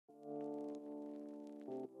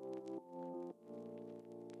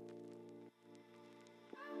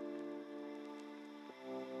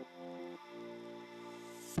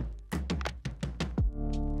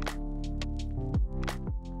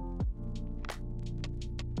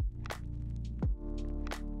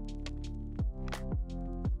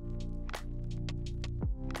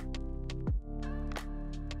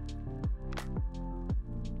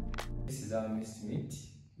is our minced meat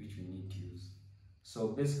which we need to use. So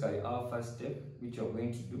basically our first step, which we are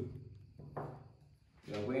going to do,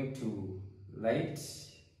 we are going to light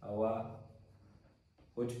our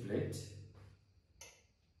hot plate.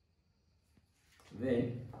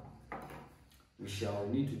 Then we shall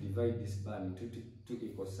need to divide this bun into two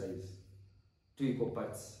equal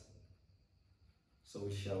parts. So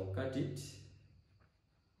we shall cut it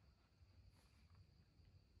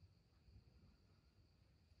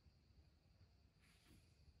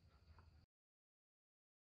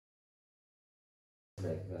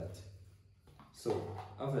like that. So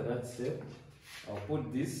after that step, I'll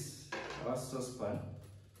put this our saucepan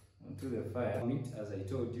onto the fire. Meat, as I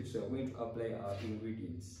told you, so we're going to apply our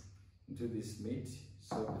ingredients into this meat.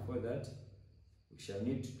 So before that, we shall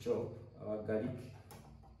need to chop our garlic.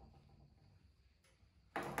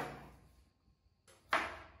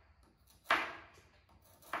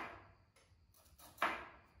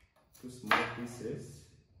 Two small pieces.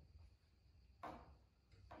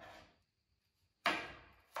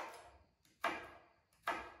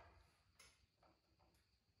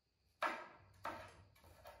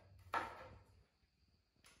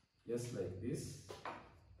 Just like this.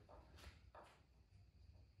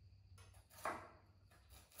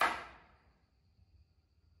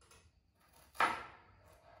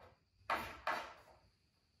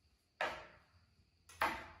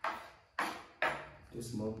 Two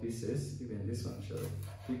small pieces, even this one shall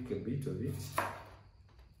pick a bit of it.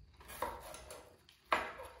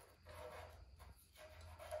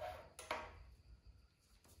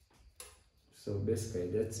 So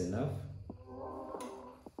basically that's enough.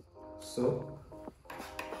 So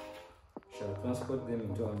shall transport them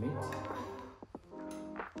into our meat.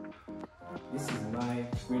 This is my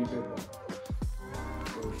green pepper.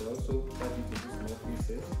 So we shall also cut it into small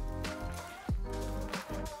pieces.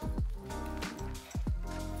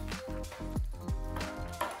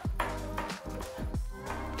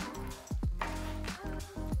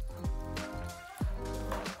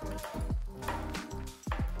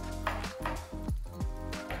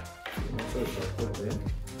 So we shall put them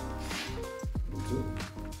into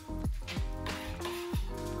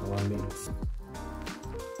our meat.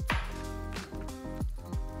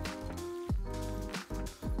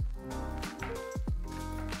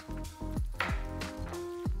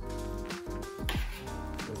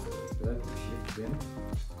 Just like that, we shift them,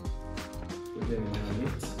 put them in our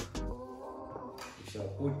meat. We shall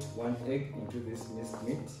put 1 egg into this minced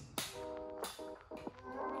meat.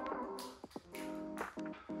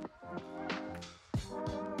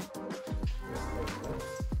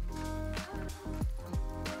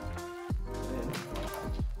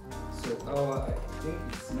 I think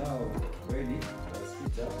it's now ready. Let's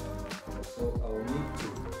heat up. So I will need to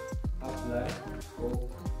apply or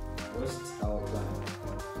roast our bun,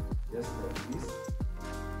 just like this,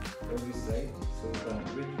 every side. So you can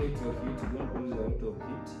regulate your heat, you don't lose a lot of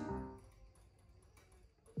heat.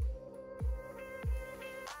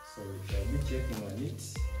 So we shall be checking on it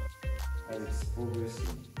as it's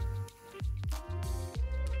progressing.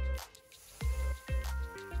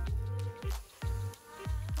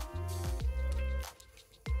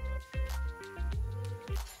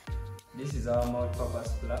 This is our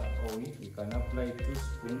multipurpose flour oil. We can apply 2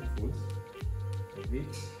 spoonfuls of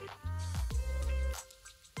it.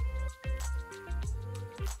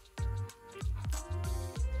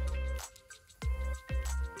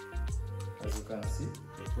 As you can see,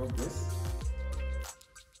 the progress.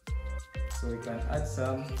 So we can add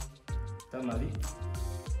some turmeric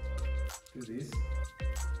to this.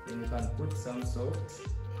 Then you can put some salt.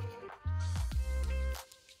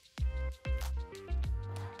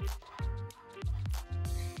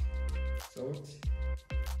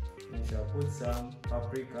 And we shall put some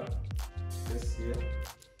paprika just here.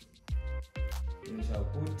 Then we shall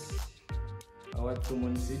put our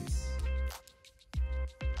cumin seeds.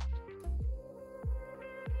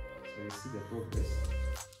 So you see the progress.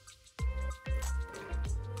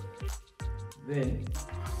 Then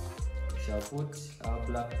we shall put our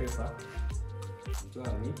black pepper into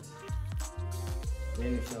our meat.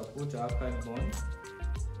 Then we shall put our cardamom.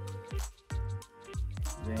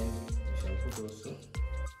 Then we shall put also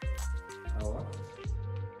our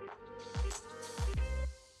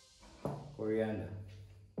coriander.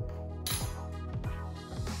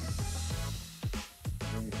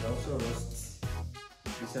 Then we shall also roast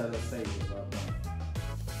this other side of our bun.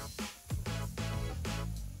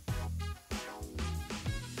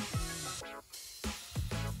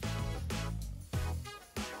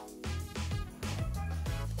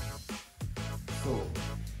 So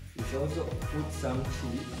we shall also put some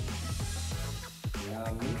chili in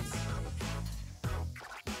our meat.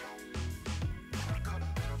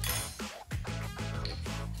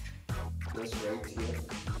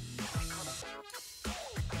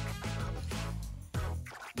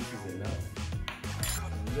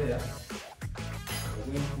 there,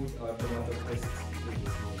 we're going to put our tomato paste into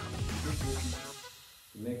this meat. We put it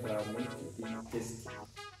to make our meat to be tasty.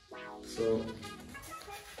 So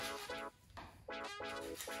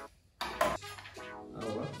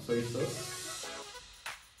our soy sauce.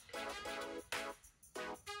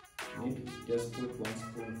 Need to just put 1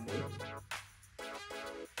 spoonful.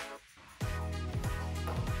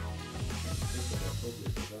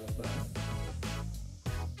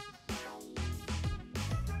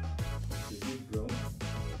 Should be brown,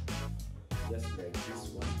 just like this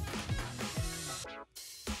one.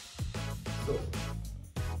 So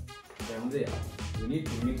from there, we need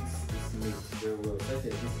to mix this meat very well, such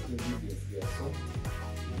that these ingredients they are soaked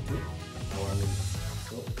into our meat.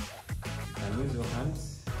 So you can use your hands.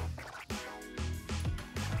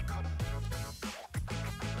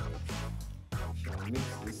 Mix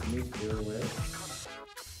this meat very well.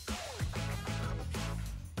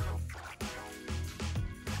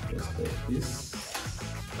 Just like this.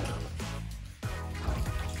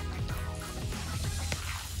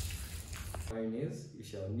 Mayonnaise, you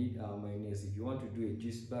shall need our mayonnaise. If you want to do a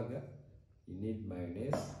juice burger, you need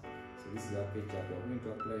mayonnaise. So this is our ketchup. We are going to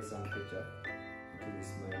apply some ketchup into this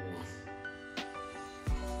mayonnaise.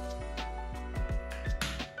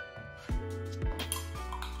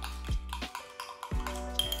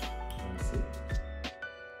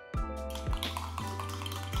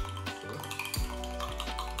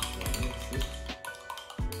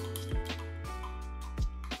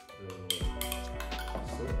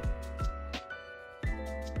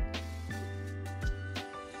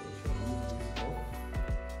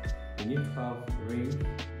 You need to have ring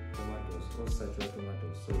tomatoes or satchel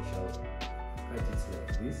tomatoes, so we shall cut it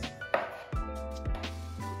like this.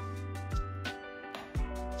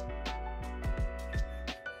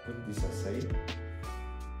 Put this aside.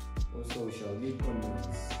 Also we shall need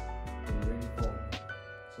onions in ring form,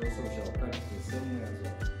 so also we shall cut it the same way as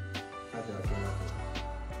well. Cut our tomato.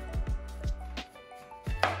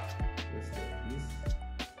 Just like this.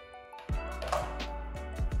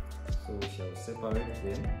 So we shall separate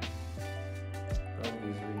them.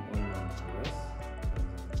 These ring onions for us,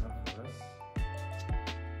 enough for us.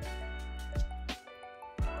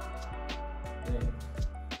 Then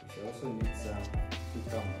we shall also need some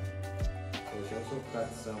cucumber, so we shall also cut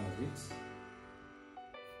some of it.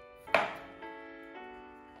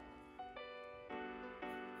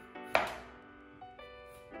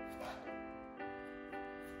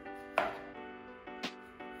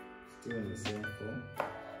 Still in the same form.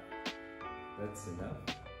 That's enough.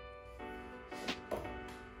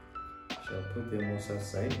 I'll put them also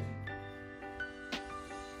aside.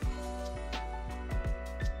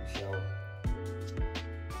 We shall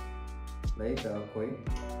light our coin.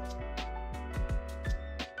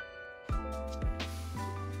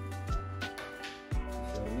 We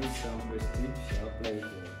shall need some prestige. We shall apply it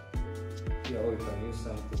here, or we can use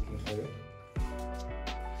some cooking oil.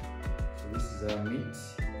 So this is our meat.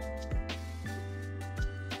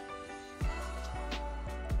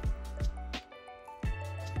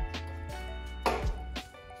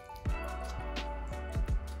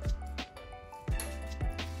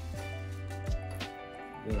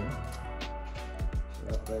 Then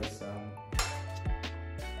we'll apply some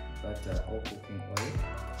butter or cooking oil.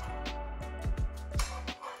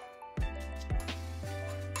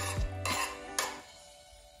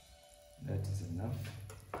 That is enough.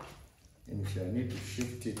 And we shall need to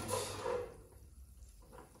shift it.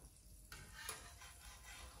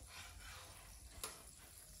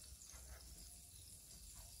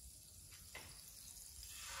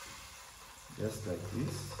 Just like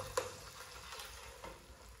this.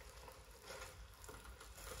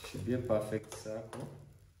 Should be a perfect circle.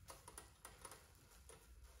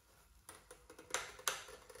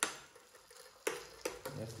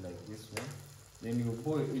 Just like this one. Then you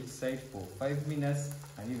boil each side for 5 minutes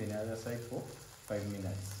and even the other side for 5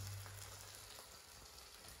 minutes.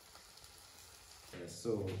 Okay,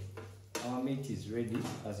 so our meat is ready.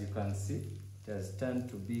 As you can see, it has turned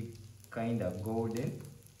to be kind of golden,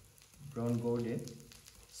 brown golden.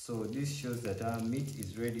 So this shows that our meat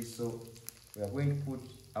is ready. So we are going to put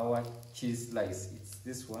our cheese slice. It's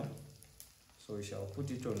this one. So we shall put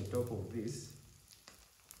it on top of this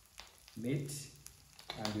meat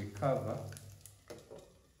and we cover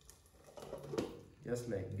just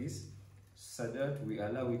like this, so that we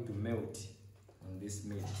allow it to melt on this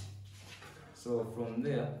meat. So from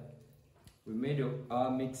there, we made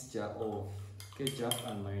our mixture of ketchup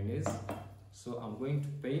and mayonnaise. So I'm going to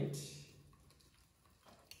paint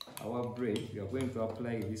our bread. We are going to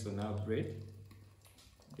apply this on our bread,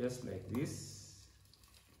 just like this.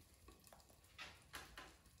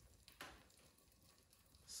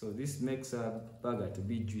 So this makes our burger to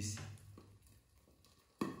be juicy.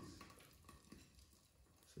 So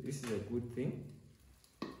this is a good thing.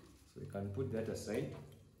 So we can put that aside.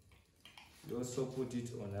 We also put it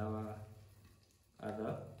on our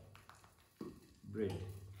other bread.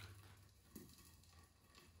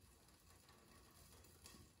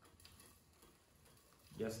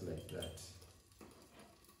 Just like that.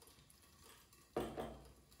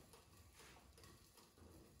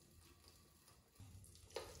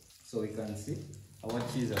 So we can see our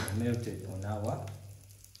cheese has melted on our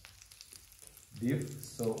beef.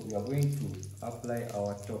 So we are going to apply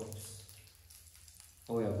our tops,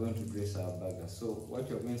 or we are going to dress our burger. So what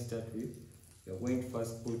you're going to start with, we are going to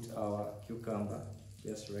first put our cucumber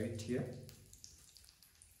just right here.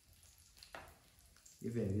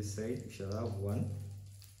 Even this side, we shall have one.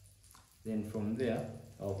 Then from there,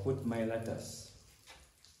 I'll put my lettuce.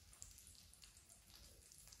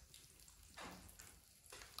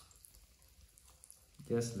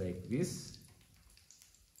 Just like this.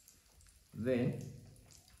 Then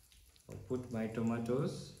I'll put my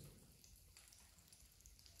tomatoes.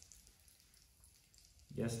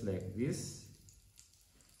 Just like this.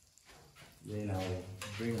 Then I'll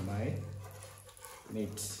bring my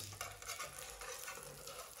meat.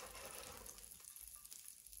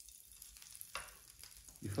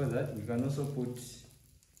 Before that, we can also put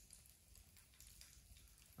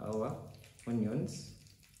our onions,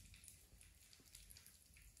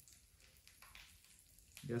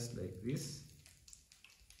 just like this.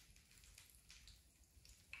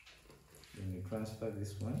 Then we transfer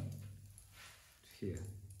this one to here.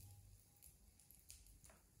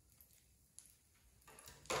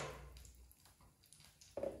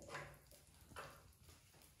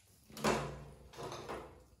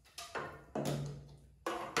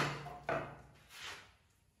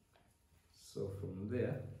 So from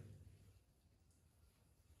there,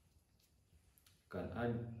 I can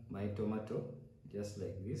add my tomato just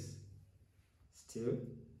like this, still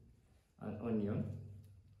an onion,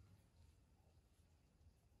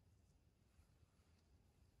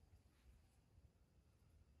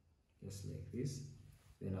 just like this.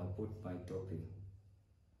 Then I'll put my topping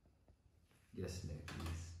just like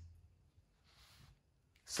this.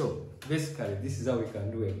 So basically, this is how we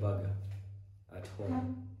can do a burger at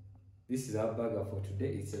home. This is our burger for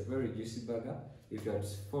today. It's a very juicy burger. If you have to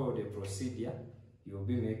follow the procedure, you will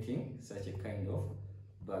be making such a kind of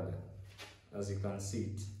burger, as you can see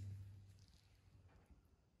it.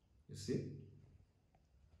 You see?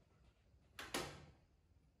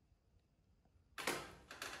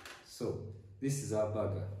 So this is our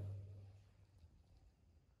burger.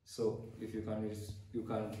 So if you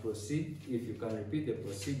can proceed, if you can repeat the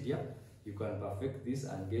procedure, you can perfect this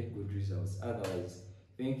and get good results. Otherwise,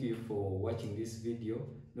 thank you for watching this video.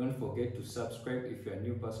 Don't forget to subscribe if you're a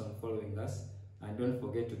new person following us, and don't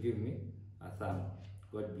forget to give me a thumb.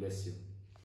 God bless you.